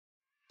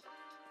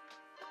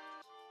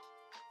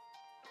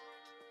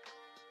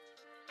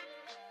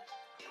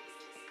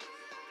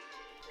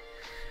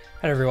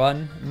Hello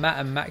everyone, Matt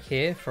and Mac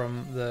here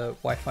from the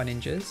Wi-Fi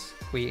Ninjas.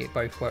 We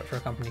both work for a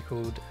company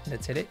called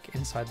Natilic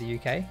inside the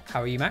UK.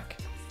 How are you, Mac?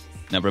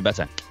 Never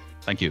better.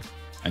 Thank you.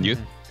 And you?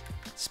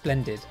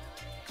 Splendid.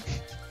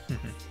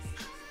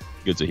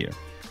 Good to hear.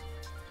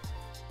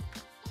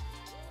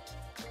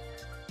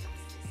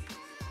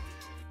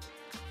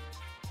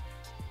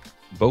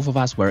 Both of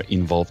us were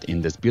involved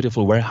in this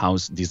beautiful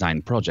warehouse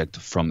design project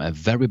from a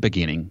very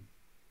beginning,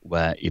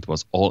 where it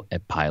was all a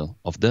pile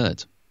of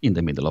dirt in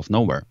the middle of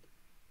nowhere.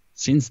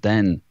 Since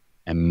then,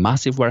 a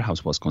massive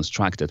warehouse was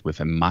constructed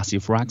with a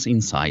massive racks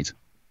inside,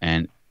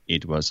 and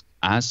it was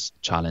as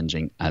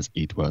challenging as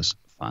it was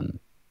fun.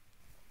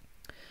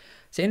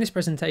 So in this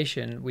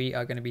presentation, we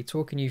are going to be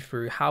talking you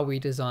through how we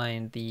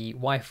designed the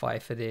Wi-Fi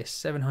for this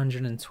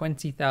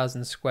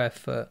 720,000 square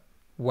foot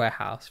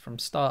warehouse from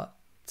start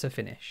to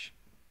finish.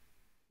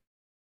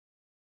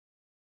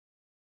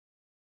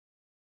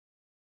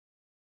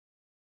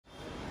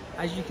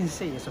 As you can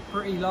see, it's a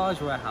pretty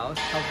large warehouse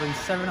covering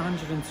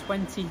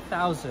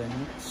 720,000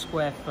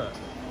 square foot.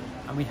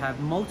 And we have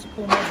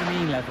multiple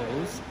mezzanine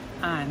levels,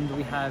 and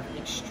we have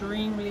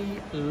extremely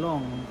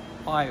long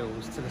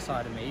aisles to the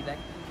side of me that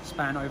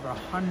span over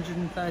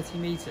 130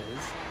 meters.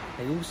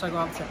 They also go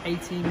up to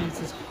 18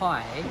 meters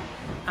high,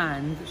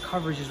 and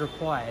coverage is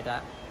required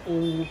at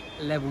all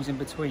levels in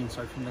between.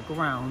 So from the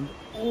ground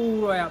all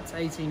the way up to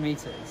 18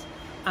 meters.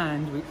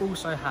 And we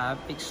also have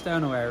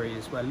external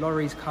areas where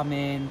lorries come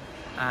in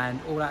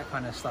and all that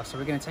kind of stuff. So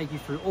we're going to take you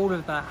through all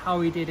of that, how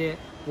we did it,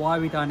 why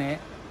we done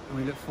it, and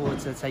we look forward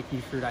to taking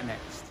you through that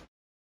next.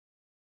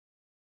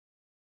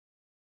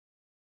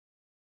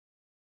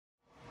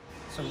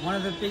 So one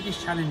of the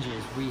biggest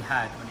challenges we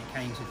had when it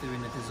came to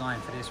doing the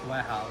design for this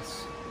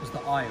warehouse was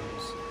the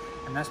aisles.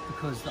 And that's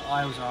because the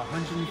aisles are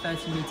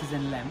 130 meters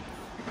in length,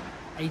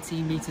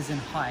 18 meters in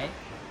height,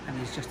 and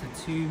there's just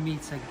a 2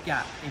 meter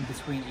gap in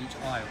between each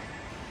aisle.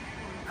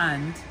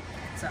 And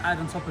to add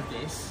on top of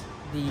this,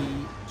 the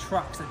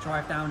trucks that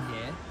drive down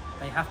here,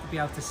 they have to be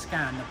able to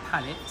scan the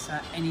pallets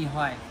at any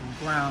height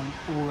from ground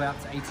all the way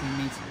up to 18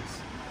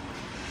 meters.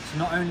 So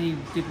not only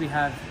did we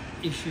have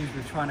issues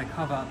with trying to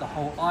cover the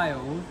whole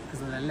aisle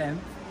because of the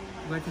length,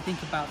 we had to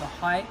think about the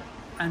height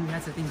and we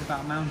had to think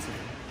about mounting.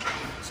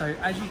 So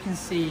as you can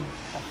see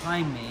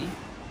behind me,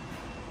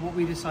 what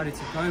we decided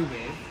to go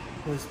with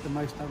was the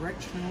most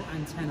directional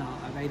antenna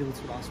available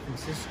to us from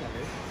Cisco,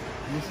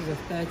 and this is a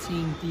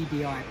 13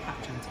 dBi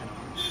patch antenna.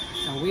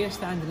 Now we are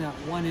standing at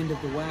one end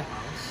of the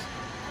warehouse.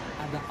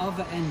 At the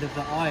other end of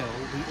the aisle,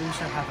 we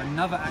also have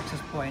another access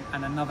point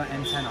and another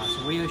antenna.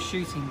 So we are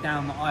shooting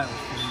down the aisle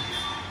from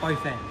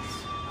both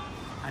ends.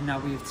 And now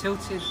we've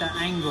tilted the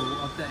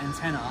angle of the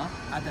antenna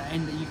at the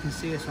end that you can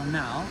see us on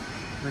now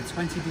with a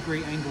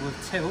 20-degree angle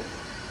of tilt,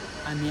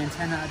 and the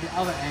antenna at the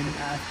other end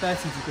at a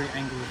 30-degree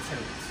angle of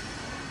tilt.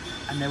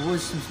 And there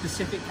was some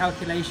specific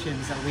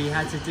calculations that we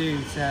had to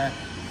do to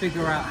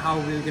figure out how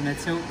we were going to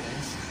tilt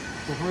this.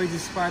 We'll probably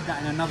describe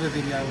that in another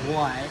video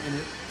why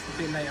a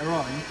bit later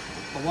on.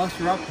 But whilst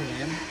we're up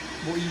here,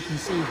 what you can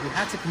see is we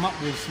had to come up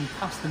with some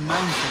custom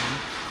mounting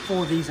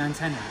for these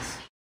antennas.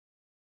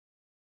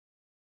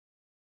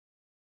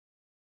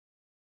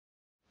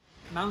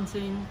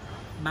 Mounting,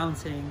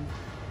 mounting,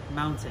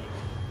 mounting.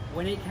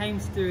 When it came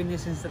to doing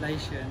this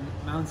installation,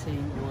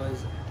 mounting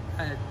was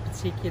a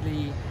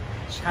particularly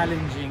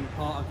challenging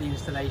part of the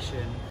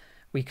installation.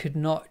 We could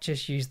not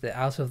just use the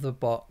out of the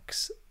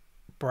box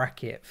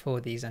bracket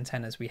for these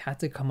antennas. We had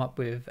to come up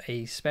with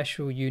a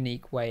special,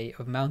 unique way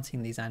of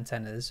mounting these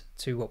antennas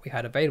to what we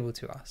had available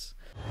to us.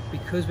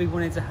 Because we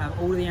wanted to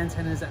have all the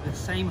antennas at the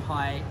same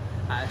height,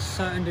 at a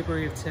certain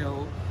degree of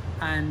tilt,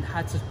 and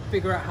had to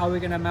figure out how we're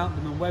going to mount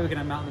them and where we're going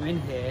to mount them in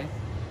here,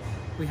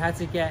 we had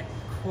to get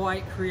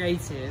quite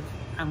creative,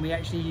 and we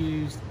actually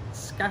used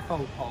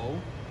scaffold pole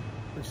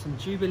with some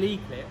Jubilee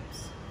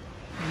clips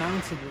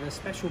mounted with a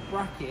special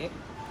bracket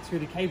to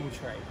the cable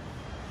tray.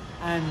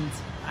 And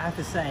I have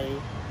to say,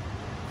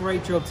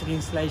 great job to the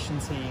installation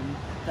team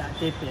that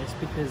did this,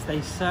 because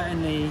they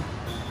certainly,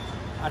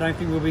 I don't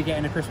think we'll be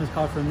getting a Christmas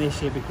card from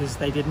this year, because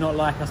they did not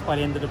like us by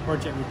the end of the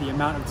project with the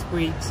amount of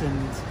tweaks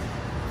and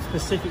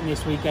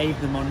specificness we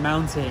gave them on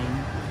mounting.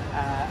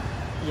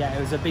 Yeah,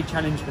 it was a big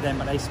challenge for them,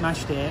 but they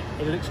smashed it.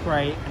 It looks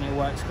great and it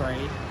works great,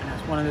 and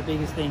that's one of the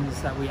biggest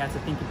things that we had to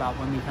think about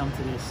when we come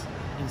to this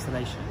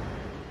installation.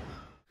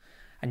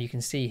 And you can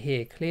see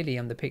here clearly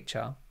on the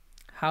picture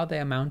how they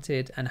are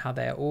mounted and how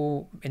they are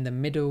all in the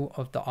middle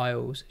of the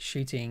aisles,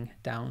 shooting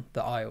down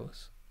the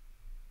aisles.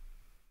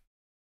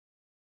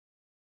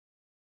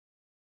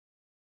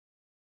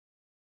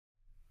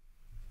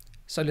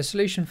 So the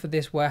solution for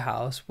this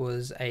warehouse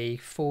was a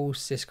full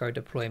Cisco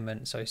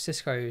deployment. So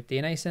Cisco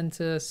DNA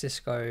Center,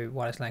 Cisco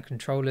wireless LAN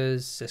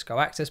controllers, Cisco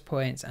access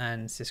points,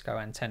 and Cisco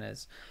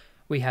antennas.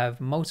 We have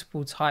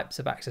multiple types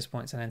of access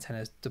points and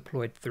antennas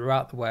deployed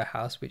throughout the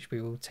warehouse, which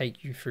we will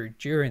take you through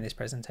during this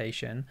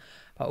presentation.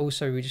 But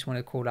also we just want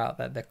to call out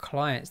that the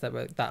clients that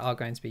are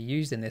going to be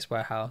used in this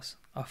warehouse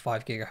are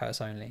 5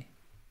 GHz only.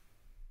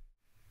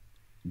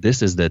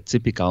 This is the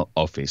typical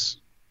office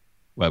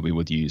where we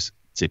would use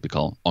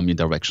typical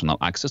omnidirectional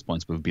access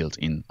points with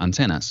built-in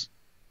antennas.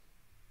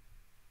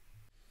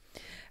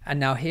 And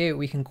now here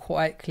we can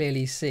quite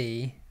clearly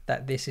see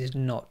that this is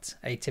not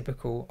a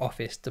typical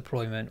office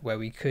deployment where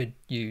we could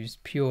use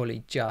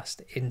purely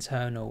just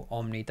internal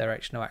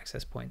omnidirectional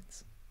access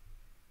points.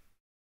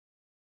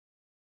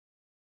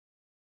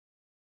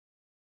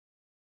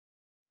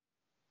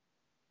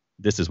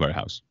 This is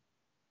warehouse.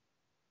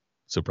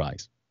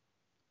 Surprise.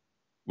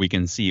 We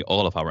can see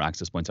all of our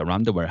access points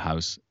around the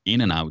warehouse,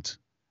 in and out,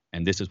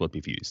 and this is what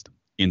we've used.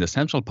 In the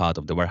central part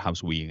of the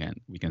warehouse, we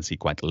can see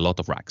quite a lot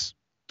of racks,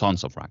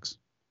 tons of racks.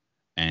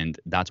 And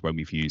that's where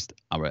we've used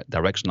our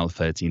directional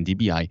 13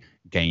 dBi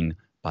gain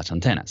patch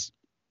antennas.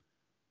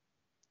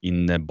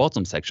 In the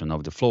bottom section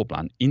of the floor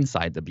plan,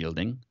 inside the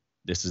building,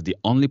 this is the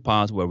only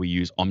part where we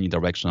use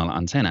omnidirectional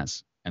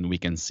antennas. And we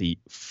can see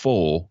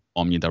 4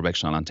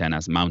 omnidirectional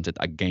antennas mounted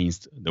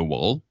against the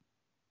wall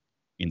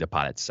in the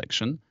pallet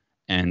section,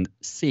 and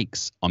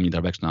 6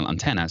 omnidirectional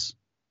antennas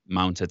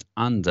mounted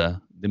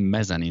under the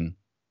mezzanine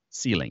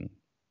ceiling.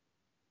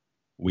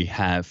 We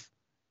have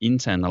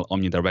internal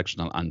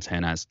omnidirectional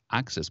antennas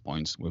access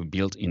points with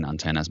built-in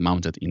antennas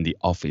mounted in the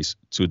office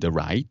to the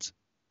right.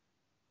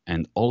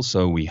 And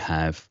also we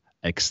have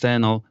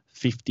external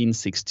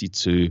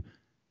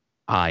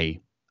 1562i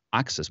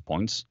access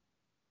points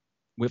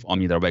with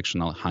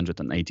omnidirectional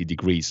 180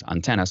 degrees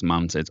antennas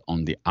mounted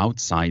on the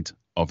outside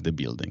of the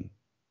building.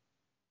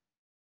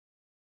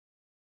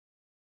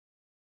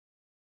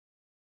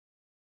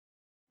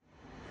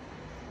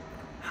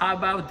 How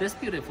about this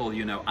beautiful,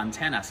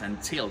 antennas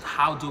and tilt?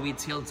 How do we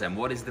tilt them?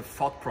 What is the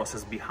thought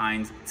process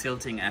behind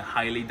tilting a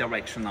highly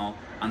directional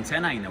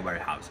antenna in a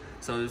warehouse?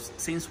 So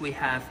since we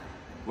have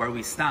where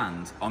we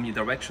stand,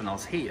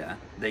 omnidirectionals here,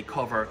 they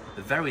cover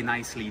very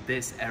nicely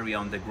this area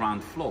on the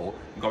ground floor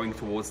going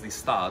towards the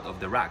start of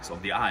the racks,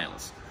 of the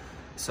aisles.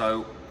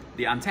 So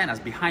the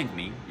antennas behind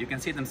me, you can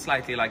see them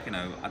slightly like,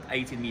 at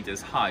 18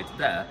 meters height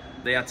there,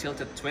 they are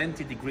tilted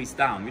 20 degrees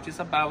down, which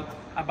is about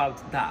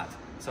that.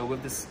 So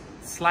with this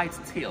slight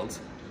tilt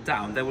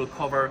down, they will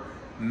cover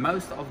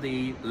most of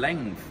the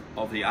length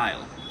of the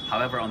aisle.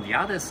 However, on the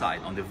other side,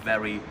 on the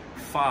very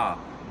far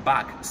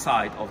back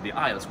side of the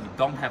aisles, we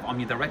don't have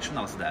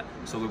omnidirectionals there.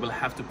 So we will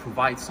have to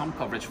provide some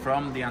coverage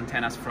from the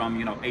antennas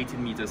from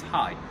 18 meters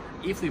high.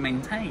 If we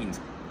maintained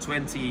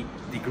 20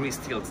 degrees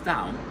tilt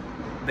down,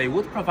 they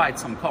would provide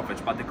some coverage,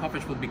 but the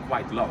coverage would be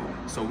quite low.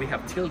 So we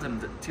have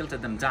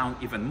tilted them down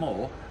even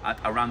more at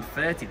around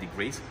 30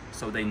 degrees.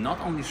 So they not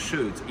only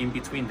shoot in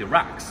between the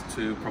racks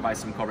to provide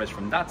some coverage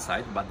from that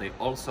side, but they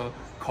also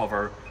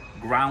cover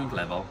ground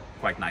level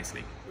quite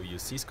nicely. We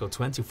use Cisco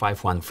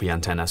 2513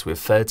 antennas with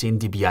 13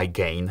 dBi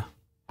gain.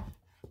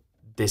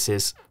 This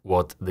is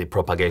what the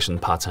propagation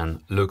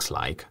pattern looks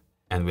like.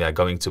 And we are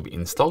going to be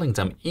installing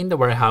them in the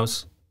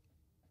warehouse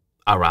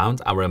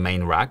around our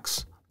main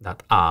racks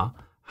that are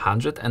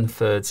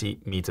 130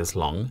 meters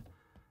long,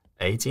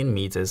 18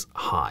 meters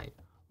high.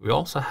 We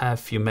also have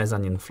few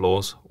mezzanine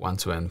floors, 1,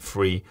 2, and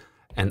 3,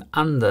 and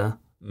under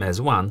Mezz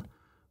 1,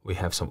 we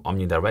have some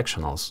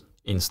omnidirectionals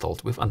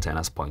installed with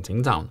antennas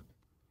pointing down.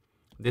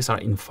 These are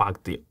in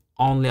fact the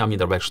only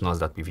omnidirectionals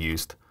that we've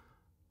used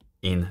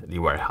in the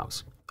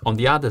warehouse. On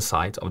the other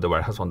side of the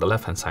warehouse, on the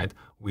left-hand side,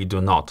 we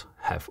do not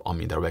have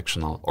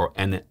omnidirectional or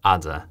any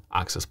other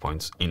access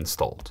points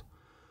installed.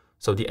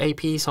 So the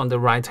APs on the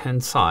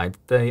right-hand side,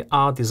 they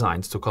are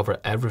designed to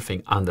cover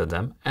everything under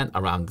them and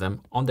around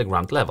them on the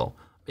ground level,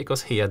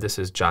 because here this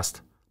is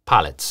just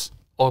pallets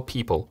or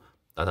people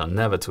that are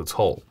never too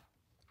tall.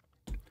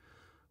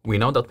 We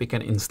know that we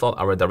can install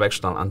our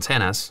directional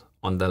antennas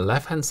on the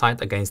left-hand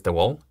side against the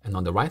wall and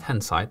on the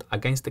right-hand side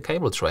against the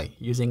cable tray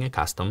using a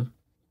custom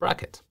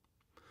bracket.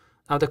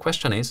 Now the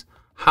question is,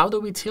 how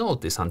do we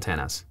tilt these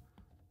antennas?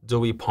 Do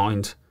we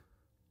point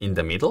in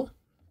the middle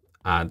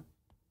at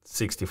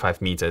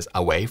 65 meters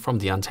away from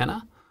the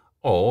antenna,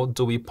 or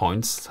do we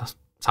point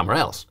somewhere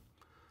else?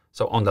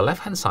 So on the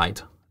left-hand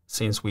side,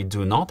 since we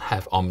do not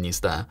have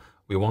omnis there,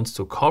 we want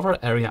to cover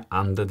area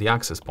under the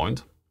access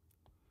point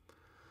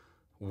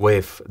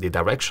with the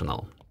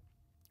directional,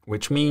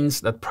 which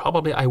means that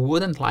probably I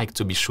wouldn't like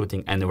to be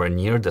shooting anywhere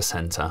near the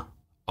center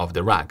of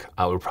the rack.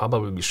 I will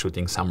probably be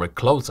shooting somewhere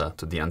closer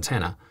to the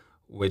antenna,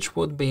 which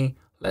would be,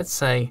 let's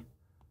say,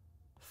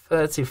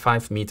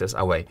 35 meters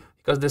away,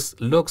 because this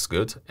looks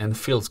good and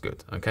feels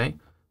good, okay?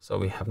 So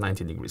we have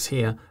 90 degrees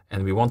here,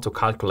 and we want to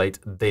calculate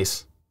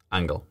this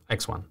angle,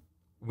 x1.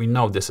 We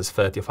know this is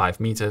 35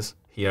 meters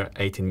here,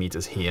 18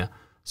 meters here,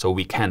 so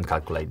we can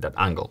calculate that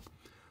angle.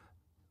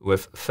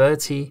 With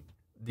 30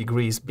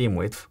 degrees beam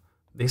width,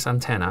 this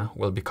antenna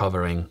will be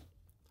covering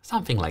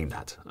something like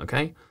that,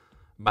 okay?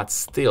 But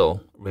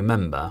still,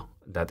 remember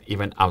that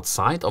even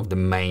outside of the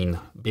main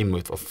beam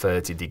width of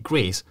 30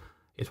 degrees,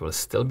 it will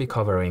still be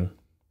covering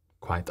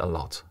quite a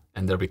lot.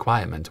 And the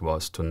requirement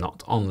was to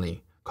not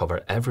only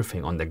cover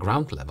everything on the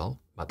ground level,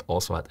 but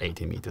also at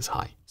 80 meters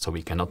high. So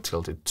we cannot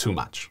tilt it too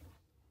much.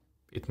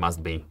 It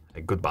must be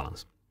a good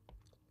balance.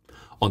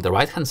 On the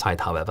right-hand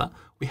side, however,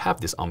 we have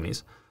this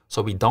omnis,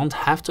 so we don't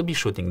have to be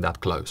shooting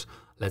that close.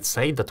 Let's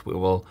say that we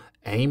will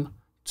aim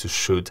to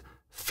shoot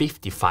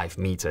 55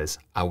 meters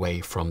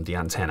away from the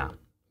antenna,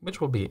 which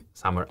will be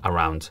somewhere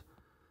around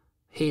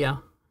here,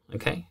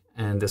 okay?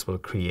 And this will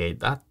create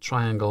that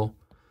triangle,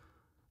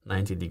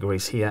 90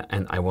 degrees here,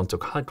 and I want to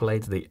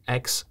calculate the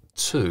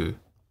x2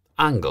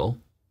 angle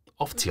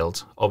of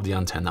tilt of the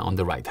antenna on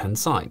the right-hand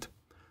side.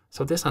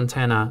 So this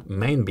antenna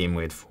main beam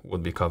width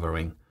would be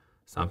covering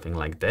something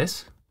like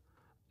this,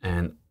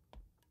 and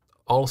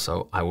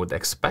also I would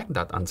expect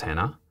that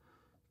antenna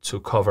to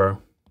cover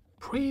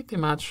pretty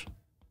much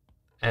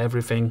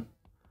everything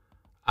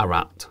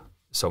around.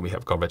 So we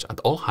have coverage at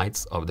all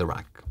heights of the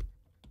rack.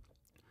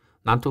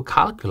 Now to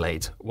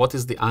calculate what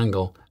is the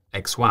angle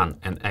x1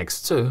 and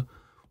x2,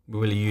 we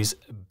will use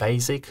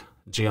basic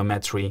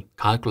geometry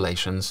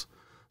calculations.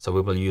 So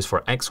we will use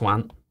for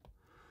x1,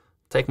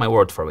 take my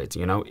word for it,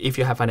 you know, if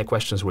you have any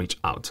questions, reach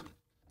out.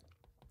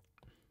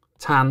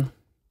 Tan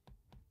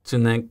to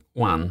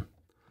neg1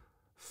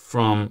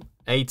 from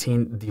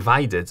 18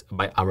 divided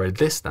by our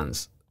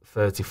distance,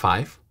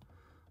 35,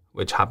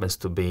 which happens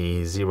to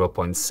be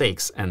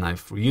 0.6, and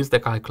I've used the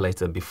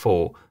calculator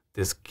before.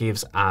 This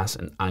gives us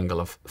an angle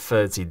of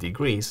 30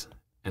 degrees,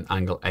 and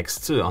angle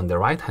x2 on the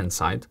right-hand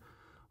side.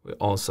 We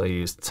also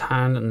use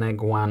tan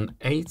neg1,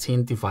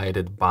 18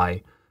 divided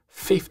by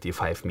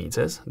 55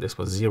 meters. This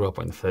was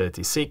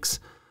 0.36,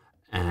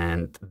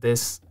 and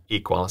this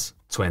equals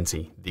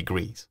 20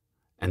 degrees.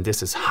 And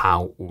this is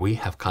how we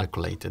have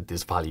calculated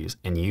these values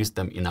and used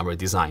them in our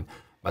design.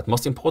 But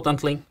most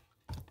importantly,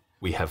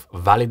 we have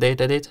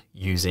validated it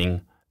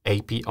using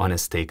AP on a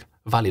Stick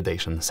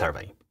validation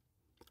survey.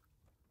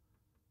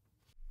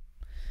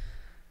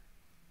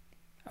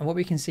 And what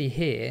we can see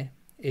here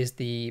is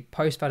the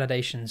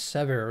post-validation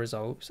survey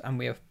results, and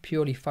we are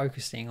purely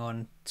focusing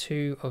on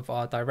two of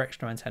our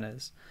directional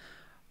antennas.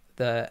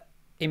 The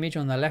image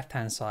on the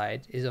left-hand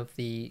side is of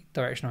the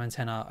directional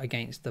antenna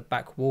against the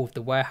back wall of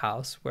the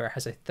warehouse, where it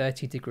has a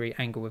 30-degree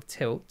angle of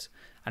tilt,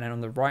 and then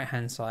on the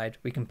right-hand side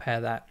we compare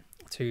that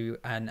to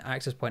an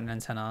access point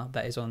antenna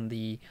that is on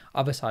the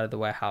other side of the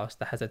warehouse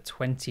that has a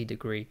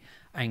 20-degree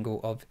angle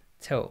of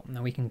tilt.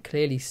 Now we can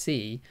clearly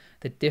see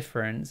the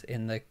difference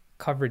in the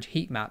coverage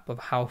heat map of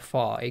how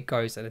far it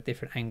goes at a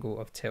different angle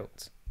of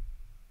tilt.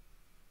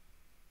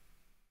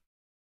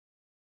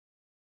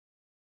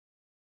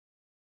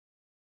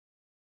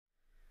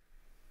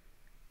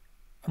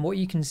 And what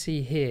you can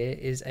see here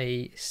is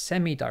a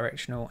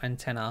semi-directional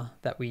antenna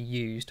that we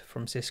used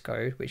from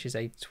Cisco, which is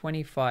a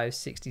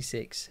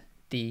 2566D4M.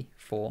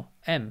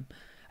 And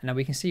now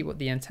we can see what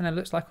the antenna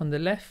looks like on the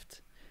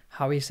left,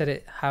 how we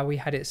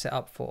had it set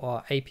up for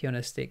our AP on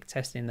a Stick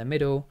testing in the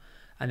middle,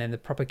 and then the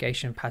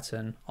propagation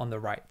pattern on the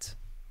right.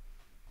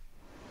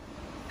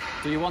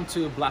 Do you want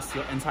to blast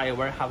your entire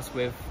warehouse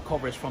with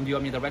coverage from the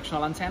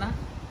omnidirectional antenna?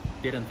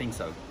 Didn't think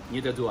so.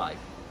 Neither do I.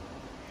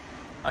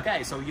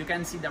 Okay, so you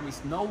can see there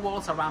is no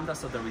walls around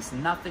us, so there is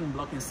nothing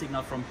blocking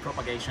signal from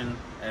propagation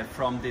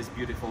from this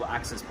beautiful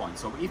access point.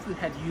 So if we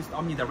had used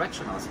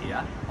omnidirectionals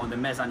here on the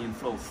mezzanine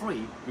floor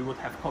 3, we would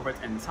have covered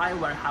entire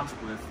warehouse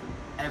with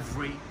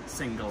every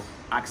single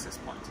access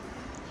point.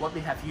 What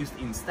we have used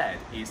instead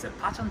is a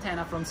patch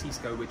antenna from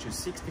Cisco, which is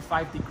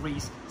 65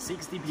 degrees,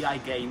 6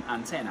 dBi gain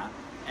antenna.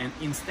 And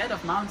instead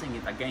of mounting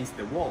it against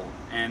the wall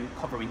and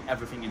covering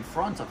everything in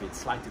front of it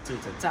slightly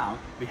tilted down,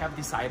 we have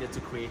decided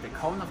to create a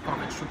cone of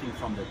coverage shooting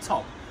from the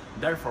top,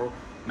 therefore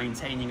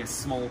maintaining a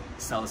small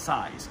cell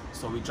size.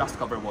 So we just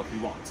cover what we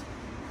want.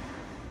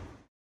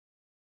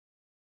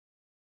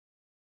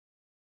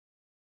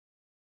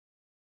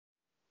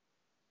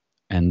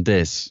 And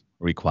this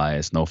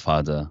requires no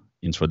further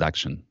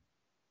introduction.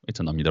 It's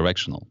an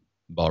omnidirectional,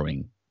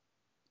 boring.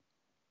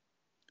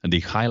 The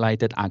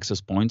highlighted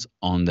access point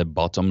on the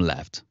bottom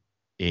left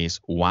is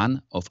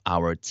one of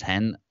our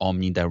 10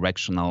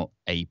 omnidirectional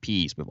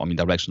APs with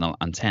omnidirectional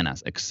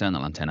antennas,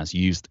 external antennas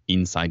used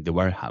inside the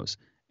warehouse.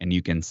 And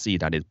you can see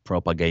that it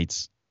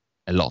propagates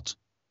a lot.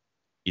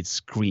 It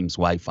screams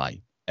Wi-Fi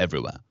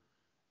everywhere.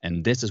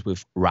 And this is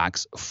with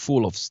racks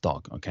full of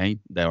stock, okay?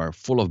 There are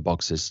full of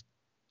boxes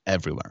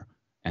everywhere.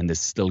 And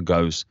this still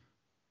goes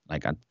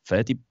like at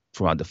 30,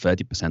 throughout the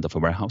 30% of a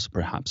warehouse,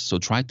 perhaps. So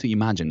try to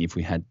imagine if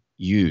we had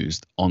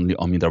used only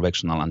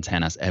omnidirectional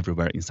antennas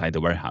everywhere inside the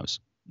warehouse.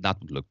 That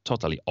would look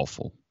totally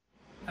awful.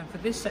 And for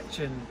this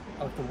section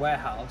of the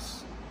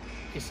warehouse,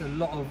 it's a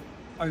lot of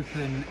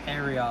open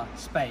area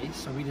space,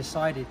 so we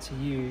decided to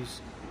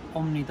use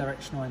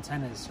omnidirectional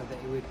antennas so that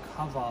it would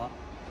cover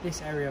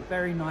this area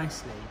very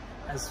nicely.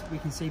 As we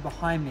can see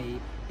behind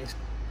me, it's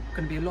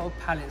going to be a lot of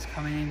pallets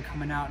coming in,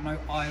 coming out, no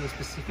aisle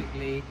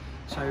specifically.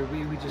 So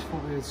we just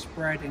thought we would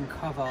spread and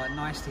cover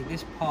nicely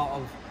this part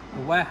of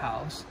the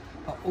warehouse,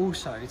 but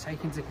also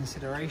take into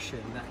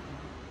consideration that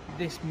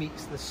this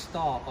meets the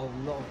start of a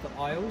lot of the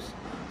aisles.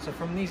 So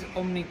from these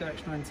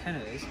omnidirectional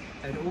antennas,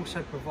 they would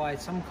also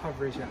provide some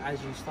coverage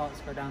as you start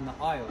to go down the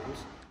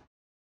aisles.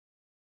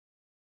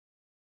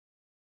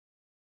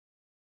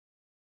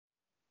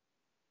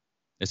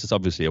 This is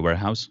obviously a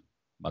warehouse,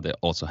 but they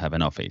also have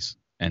an office.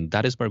 And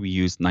that is where we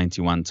use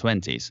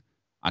 9120s,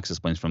 access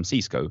points from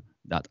Cisco,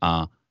 that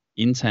are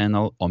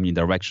internal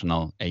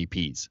omnidirectional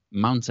APs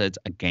mounted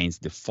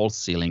against the false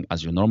ceiling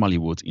as you normally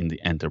would in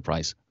the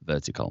Enterprise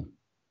vertical.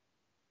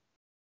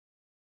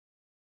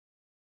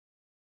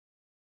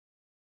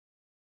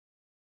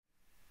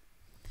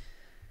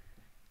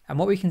 And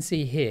what we can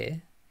see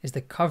here is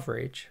the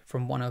coverage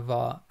from one of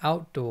our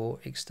outdoor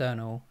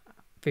external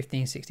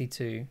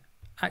 1562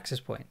 access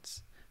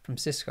points from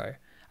Cisco.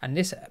 And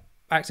this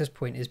access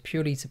point is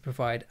purely to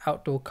provide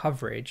outdoor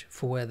coverage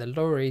for where the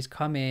lorries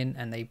come in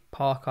and they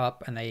park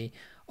up and they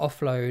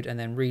offload and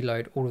then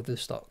reload all of the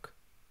stock.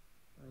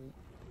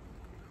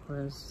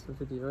 Where's the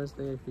video? Where's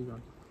the AP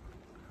gone?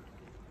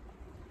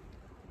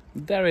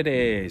 There it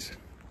is.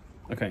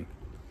 Okay.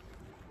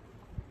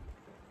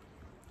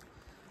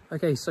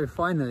 Okay, so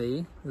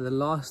finally, the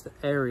last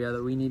area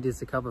that we needed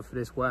to cover for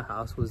this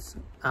warehouse was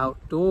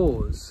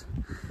outdoors.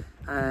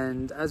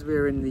 And as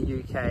we're in the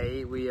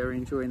UK, we are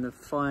enjoying the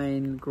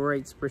fine,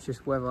 great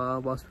British weather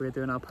whilst we're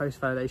doing our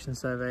post-validation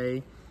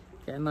survey,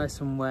 getting nice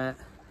and wet,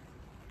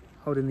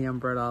 holding the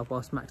umbrella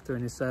whilst Mac's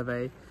doing his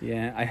survey.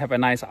 Yeah, I have a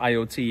nice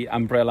IoT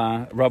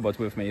umbrella robot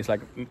with me. It's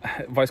like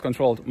voice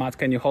controlled. Matt,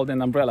 can you hold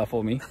an umbrella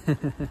for me?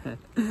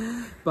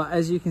 But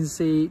as you can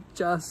see,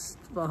 just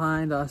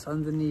behind us,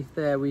 underneath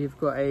there, we've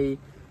got a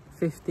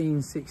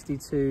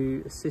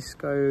 1562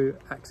 Cisco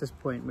access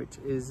point, which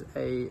is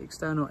a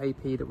external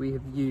AP that we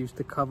have used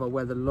to cover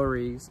where the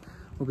lorries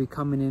will be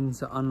coming in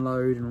to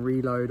unload and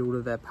reload all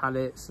of their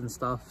pallets and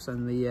stuffs,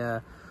 and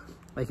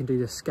they can do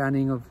the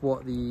scanning of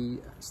what the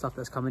stuff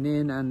that's coming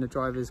in, and the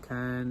drivers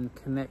can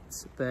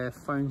connect their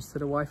phones to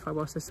the Wi-Fi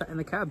whilst they're sat in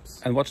the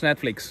cabs. And watch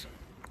Netflix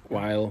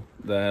while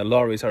the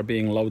lorries are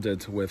being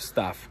loaded with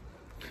stuff.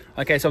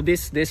 Okay, so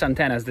these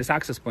antennas, these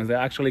access points, they're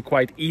actually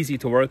quite easy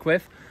to work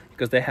with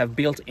because they have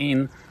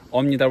built-in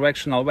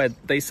omnidirectional, well,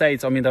 they say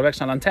it's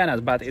omnidirectional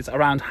antennas, but it's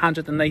around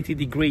 180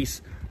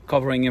 degrees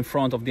covering in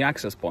front of the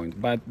access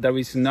point. But there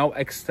is no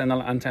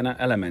external antenna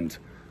element,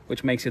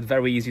 which makes it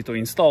very easy to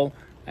install.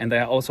 And they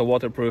are also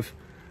waterproof,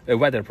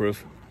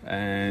 weatherproof,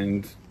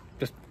 and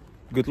just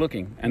good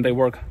looking, and they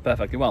work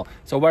perfectly well.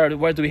 So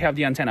where do we have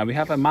the antenna? We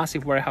have a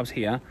massive warehouse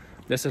here.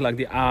 This is like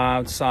the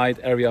outside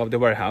area of the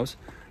warehouse,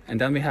 and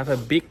then we have a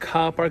big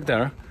car park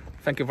there.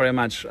 Thank you very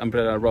much,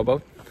 umbrella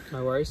robot.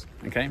 No worries.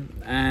 Okay,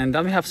 and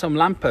then we have some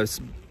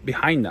lampposts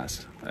behind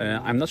us.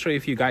 I'm not sure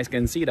if you guys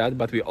can see that,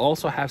 but we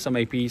also have some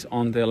APs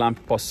on the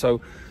lamppost.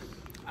 So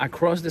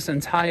across this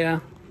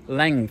entire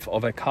length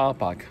of a car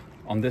park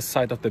on this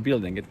side of the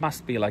building, it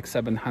must be like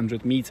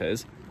 700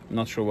 meters. I'm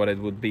not sure what it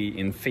would be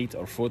in feet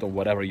or foot or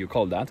whatever you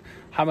call that.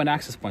 How many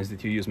access points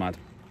did you use, Matt?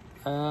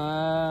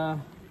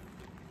 Don't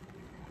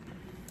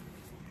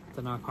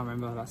know, I can't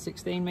remember, about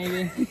 16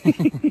 maybe.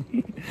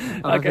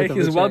 Okay,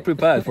 he's well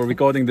prepared for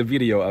recording the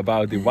video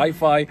about the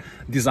Wi-Fi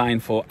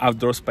design for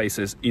outdoor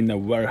spaces in a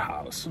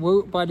warehouse.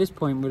 Well, by this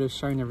point we'd have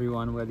shown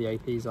everyone where the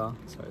APs are,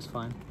 so it's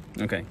fine.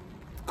 Okay,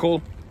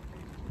 cool.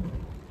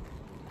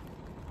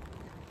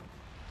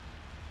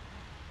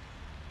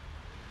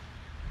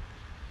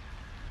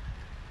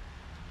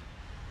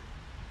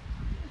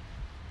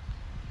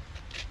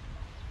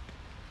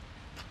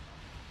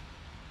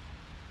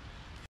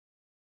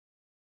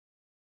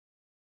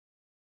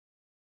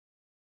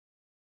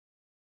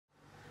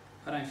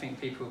 I don't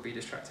think people will be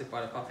distracted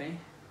by the puppy.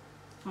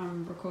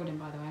 I'm recording,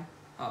 by the way.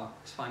 Oh,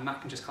 it's fine, Matt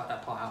can just cut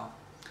that part out.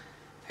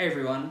 Hey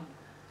everyone,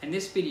 in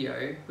this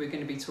video we're going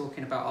to be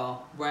talking about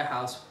our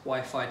warehouse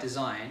Wi-Fi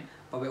design,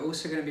 but we're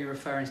also going to be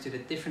referring to the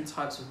different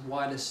types of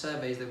wireless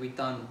surveys that we've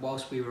done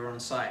whilst we were on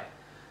site.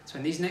 So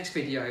in these next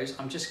videos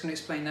I'm just going to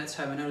explain that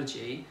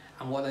terminology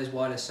and what those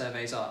wireless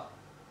surveys are.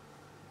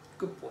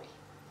 Good boy.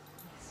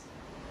 Yes.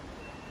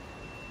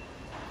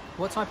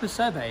 What type of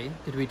survey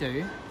did we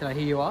do? Did I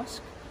hear you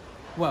ask?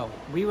 Well,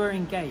 we were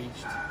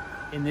engaged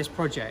in this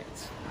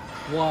project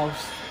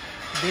whilst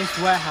this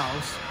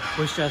warehouse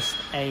was just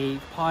a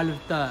pile of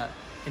dirt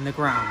in the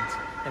ground.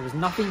 There was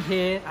nothing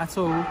here at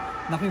all,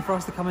 nothing for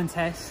us to come and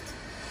test.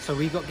 So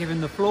we got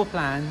given the floor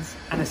plans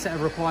and a set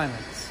of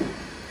requirements.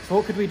 So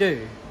what could we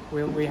do?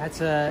 We had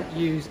to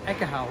use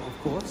Ekahau, of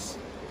course,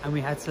 and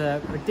we had to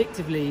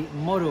predictively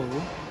model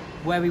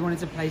where we wanted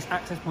to place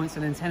access points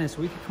and antennas so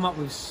we could come up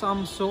with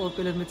some sort of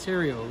bill of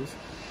materials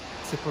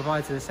to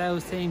provide to the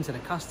sales team, to the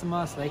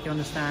customer, so they can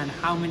understand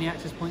how many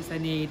access points they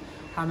need,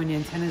 how many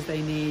antennas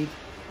they need,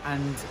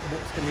 and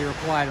what's going to be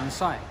required on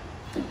site.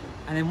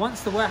 And then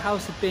once the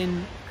warehouse had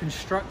been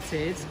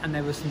constructed and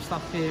there was some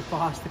stuff here for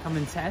us to come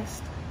and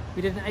test,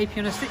 we did an AP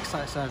on a stick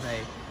site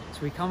survey.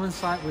 So we come on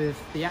site with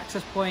the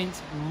access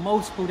points,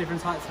 multiple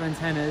different types of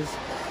antennas.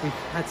 We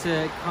had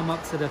to come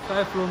up to the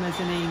third floor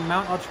mezzanine,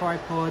 mount our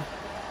tripod,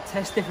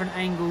 test different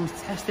angles,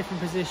 test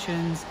different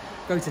positions,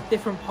 go to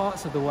different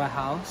parts of the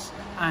warehouse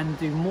and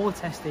do more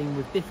testing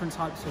with different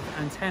types of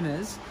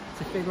antennas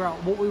to figure out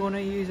what we want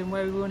to use and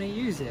where we want to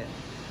use it.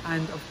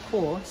 And of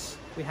course,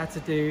 we had to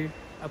do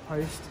a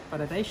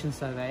post-validation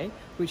survey,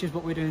 which is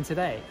what we're doing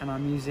today. And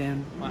I'm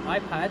using my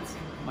iPad,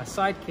 my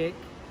Sidekick,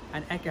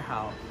 and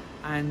Ekahau.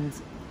 And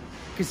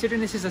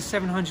considering this is a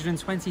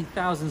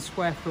 720,000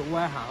 square foot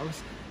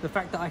warehouse, the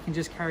fact that I can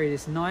just carry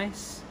this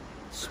nice,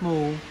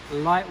 small,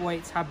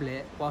 lightweight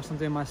tablet whilst I'm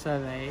doing my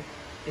survey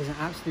is an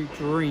absolute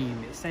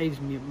dream. It saves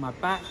me my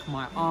back,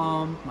 my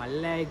arm, my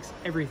legs,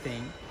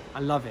 everything. I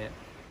love it.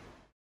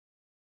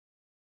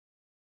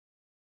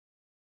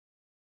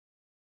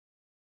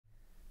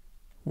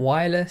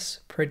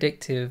 Wireless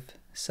predictive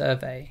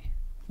survey.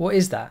 What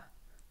is that?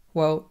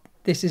 Well,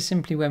 this is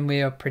simply when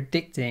we are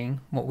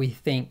predicting what we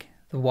think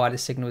the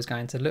wireless signal is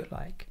going to look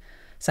like.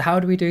 So how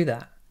do we do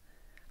that?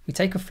 We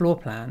take a floor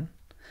plan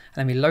and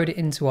then we load it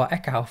into our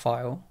Echo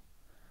file.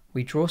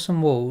 We draw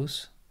some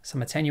walls,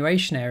 some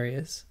attenuation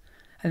areas,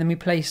 and then we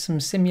place some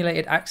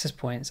simulated access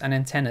points and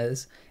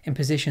antennas in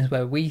positions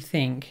where we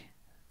think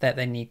that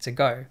they need to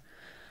go.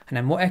 And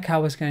then what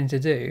Echo is going to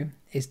do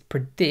is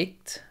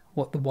predict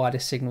what the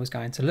wireless signal is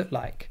going to look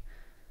like.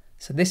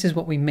 So this is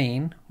what we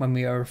mean when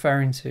we are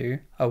referring to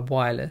a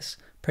wireless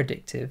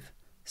predictive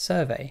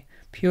survey.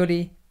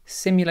 Purely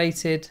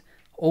simulated,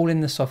 all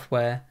in the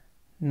software,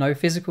 no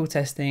physical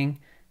testing,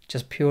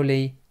 just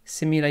purely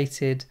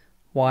simulated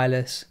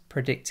wireless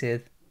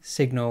predictive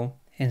signal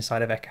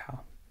inside of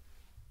Echo.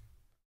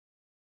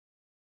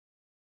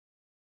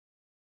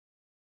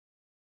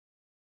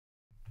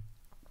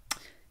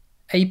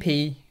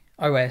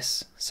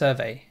 APOS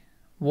survey.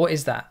 What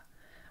is that?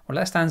 Well,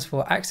 that stands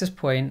for Access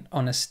Point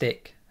on a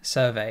Stick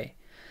survey.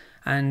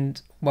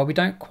 And while we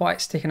don't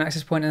quite stick an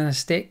access point on a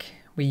stick,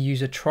 we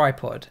use a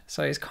tripod.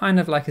 So it's kind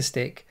of like a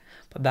stick,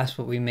 but that's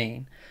what we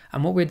mean.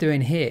 And what we're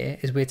doing here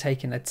is we're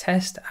taking a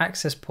test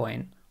access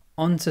point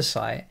onto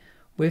site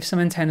with some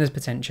antennas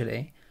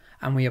potentially,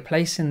 and we are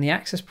placing the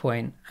access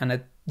point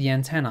and the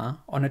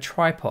antenna on a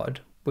tripod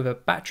with a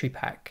battery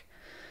pack.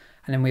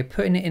 And then we're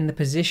putting it in the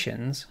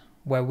positions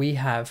where we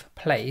have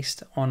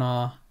placed on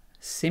our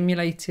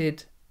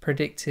simulated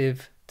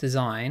predictive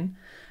design,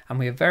 and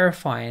we are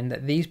verifying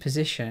that these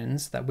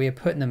positions that we are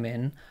putting them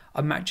in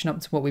are matching up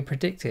to what we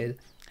predicted.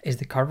 Is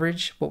the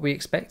coverage what we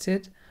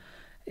expected?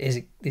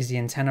 Is the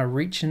antenna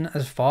reaching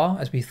as far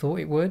as we thought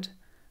it would?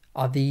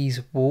 Are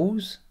these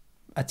walls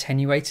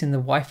attenuating the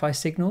Wi-Fi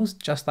signals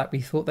just like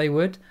we thought they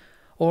would?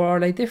 Or are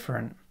they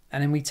different?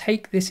 And then we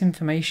take this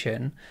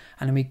information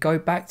and then we go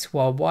back to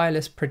our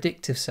wireless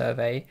predictive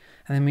survey,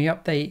 and then we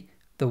update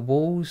the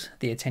walls,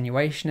 the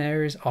attenuation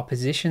areas, our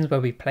positions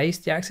where we place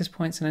the access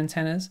points and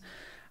antennas.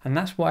 And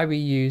that's why we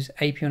use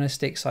AP on a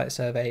stick site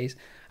surveys.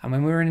 And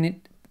when we're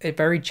in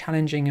very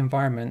challenging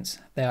environments,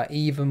 they are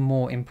even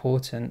more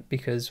important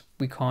because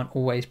we can't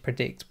always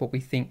predict what we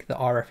think the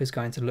RF is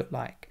going to look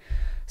like.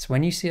 So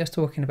when you see us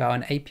talking about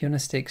an AP on a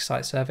stick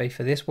site survey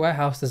for this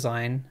warehouse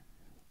design,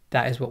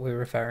 that is what we're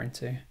referring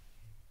to.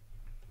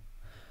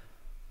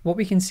 What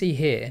we can see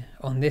here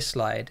on this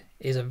slide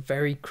is a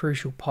very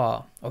crucial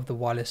part of the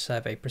wireless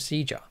survey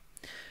procedure.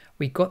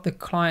 We got the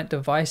client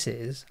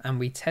devices and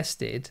we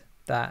tested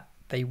that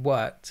they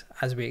worked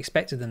as we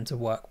expected them to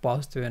work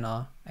whilst doing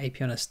our AP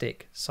on a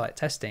stick site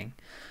testing.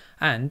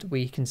 And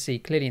we can see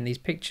clearly in these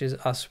pictures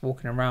us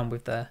walking around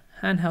with the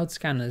handheld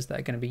scanners that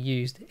are going to be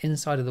used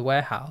inside of the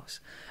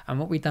warehouse. And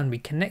what we've done, we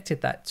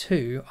connected that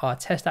to our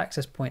test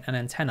access point and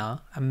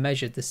antenna and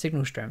measured the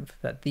signal strength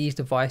that these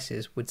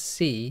devices would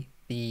see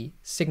the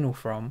signal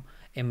from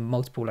in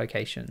multiple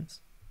locations.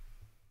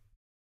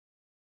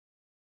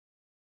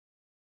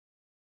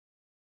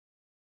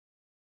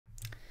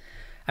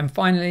 And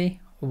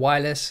finally,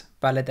 wireless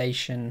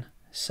validation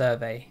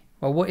survey.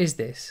 Well, what is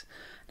this?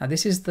 Now,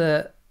 this is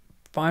the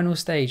final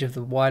stage of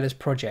the wireless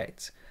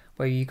project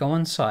where you go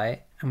on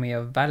site and we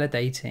are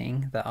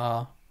validating that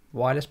our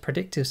wireless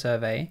predictive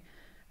survey,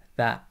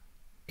 that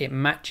it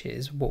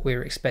matches what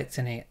we're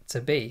expecting it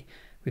to be.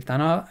 We've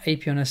done our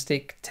AP on a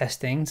stick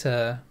testing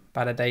to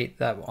validate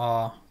that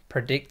our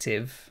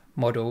predictive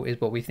model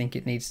is what we think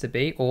it needs to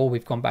be, or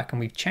we've gone back and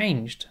we've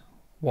changed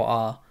what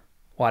our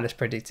wireless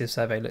predictive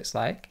survey looks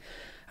like.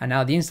 And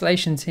now the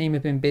installation team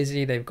have been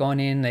busy. They've gone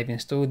in, they've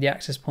installed the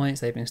access points,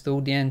 they've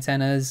installed the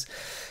antennas.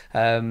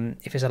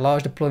 If it's a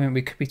large deployment,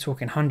 we could be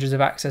talking hundreds of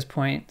access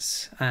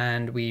points,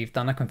 and we've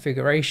done a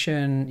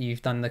configuration.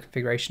 You've done the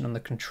configuration on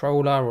the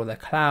controller or the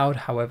cloud,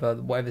 however,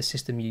 whatever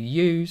system you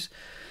use.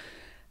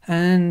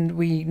 And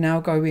we now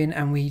go in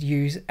and we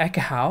use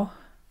Echo.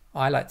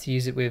 I like to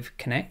use it with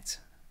Connect,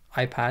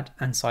 iPad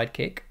and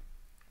Sidekick.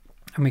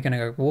 And we're going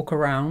to go walk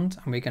around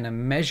and we're going to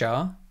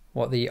measure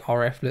what the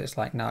RF looks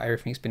like now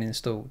everything's been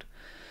installed.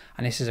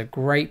 And this is a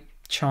great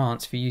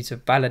chance for you to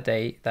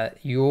validate that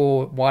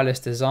your wireless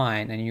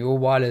design and your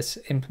wireless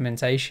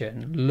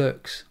implementation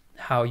looks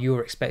how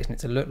you're expecting it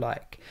to look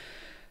like.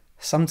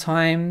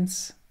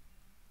 Sometimes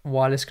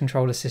wireless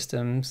controller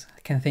systems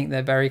can think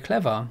they're very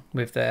clever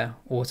with their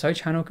auto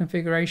channel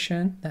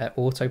configuration, their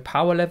auto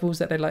power levels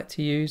that they like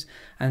to use,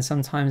 and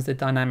sometimes the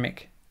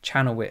dynamic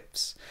channel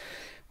widths.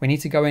 We need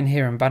to go in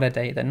here and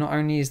validate that not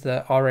only is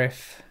the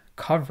RF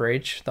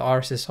coverage, the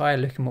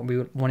RSSI, looking what we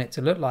want it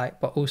to look like,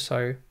 but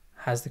also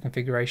has the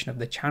configuration of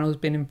the channels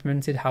been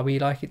implemented how we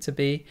like it to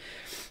be.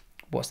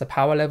 What's the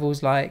power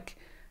levels like?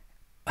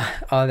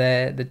 Are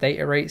there the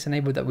data rates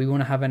enabled that we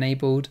want to have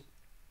enabled?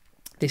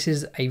 This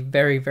is a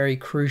very, very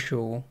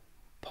crucial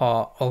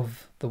part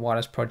of the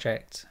wireless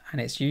project, and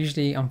it's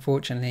usually,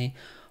 unfortunately,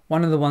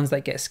 one of the ones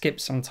that gets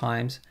skipped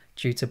sometimes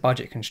due to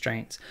budget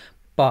constraints.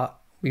 But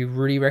we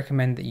really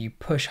recommend that you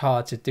push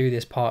hard to do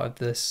this part of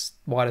this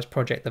wireless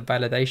project, the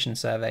validation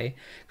survey,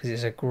 because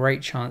it's a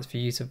great chance for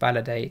you to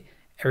validate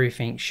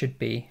everything should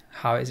be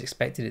how it's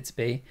expected it to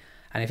be,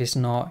 and if it's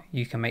not,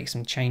 you can make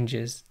some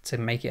changes to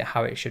make it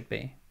how it should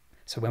be.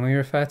 So when we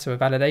refer to a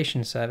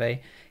validation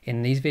survey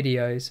in these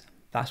videos,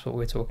 that's what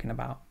we're talking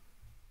about.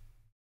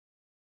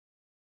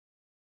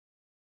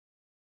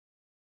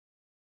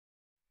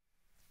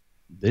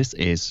 This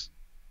is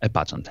a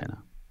patch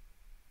antenna.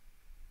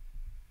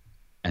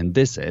 And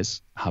this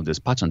is how this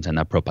patch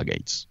antenna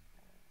propagates.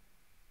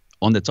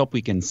 On the top,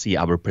 we can see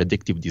our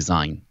predictive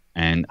design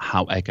and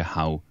how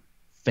Ekahau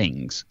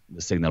thinks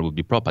the signal will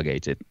be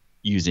propagated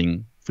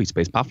using free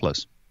space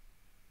pathless.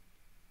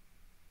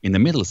 In the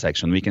middle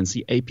section, we can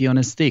see AP on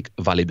a stick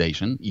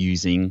validation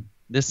using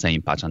the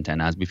same patch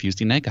antenna as we've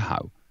used in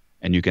Ekahau.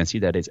 And you can see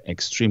that it's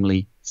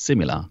extremely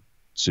similar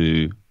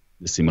to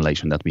the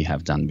simulation that we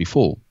have done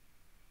before.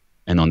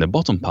 And on the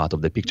bottom part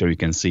of the picture, you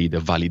can see the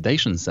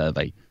validation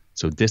survey.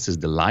 So this is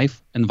the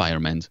live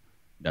environment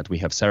that we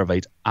have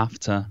surveyed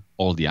after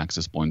all the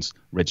access points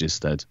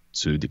registered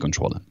to the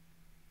controller.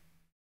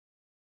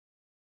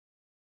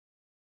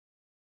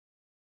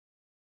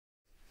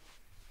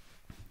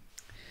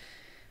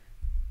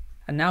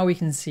 And now we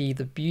can see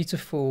the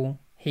beautiful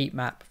heat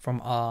map from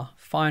our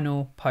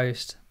final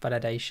post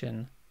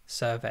validation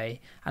survey.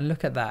 And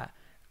look at that.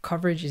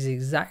 Coverage is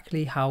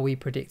exactly how we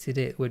predicted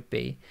it would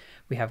be.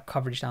 We have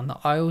coverage down the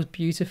aisles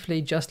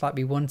beautifully, just like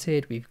we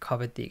wanted. We've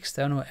covered the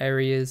external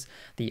areas,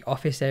 the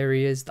office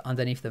areas,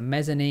 underneath the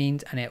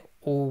mezzanines, and it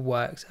all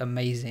works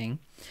amazing.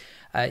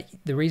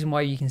 The reason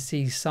why you can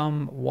see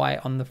some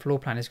white on the floor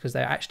plan is because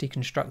they're actually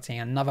constructing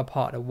another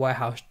part of the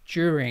warehouse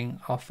during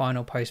our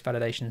final post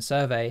validation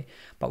survey,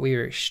 but we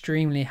were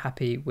extremely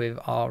happy with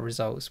our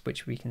results,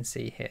 which we can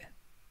see here.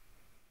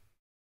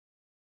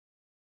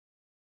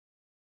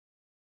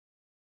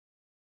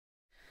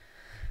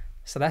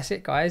 So that's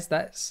it, guys.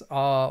 That's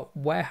our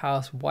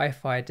warehouse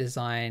Wi-Fi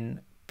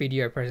design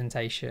video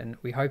presentation.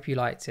 We hope you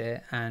liked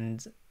it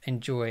and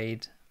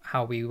enjoyed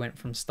how we went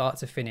from start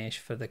to finish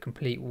for the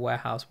complete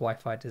warehouse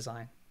Wi-Fi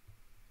design.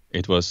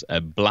 It was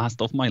a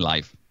blast of my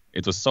life.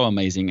 It was so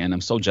amazing, and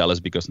I'm so jealous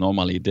because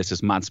normally this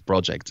is Matt's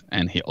project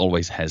and he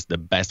always has the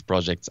best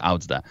projects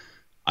out there.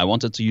 I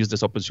wanted to use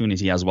this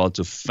opportunity as well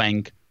to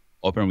thank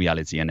Open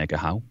Reality and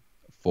Ekahau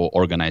for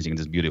organizing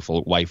this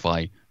beautiful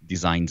Wi-Fi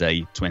Design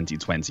Day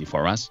 2020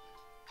 for us.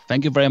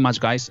 Thank you very much,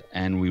 guys,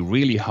 and we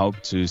really hope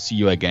to see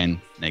you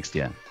again next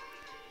year.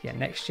 Yeah,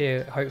 next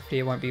year, hopefully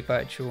it won't be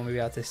virtual and we'll be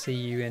able to see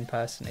you in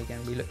person again.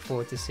 We look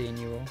forward to seeing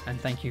you all.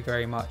 And thank you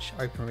very much,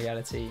 Open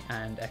Reality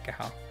and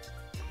Ekahau.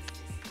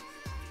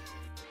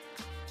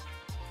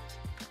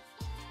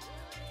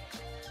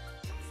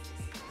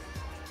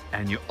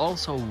 And you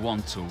also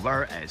want to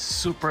wear a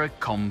super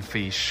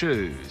comfy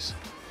shoes.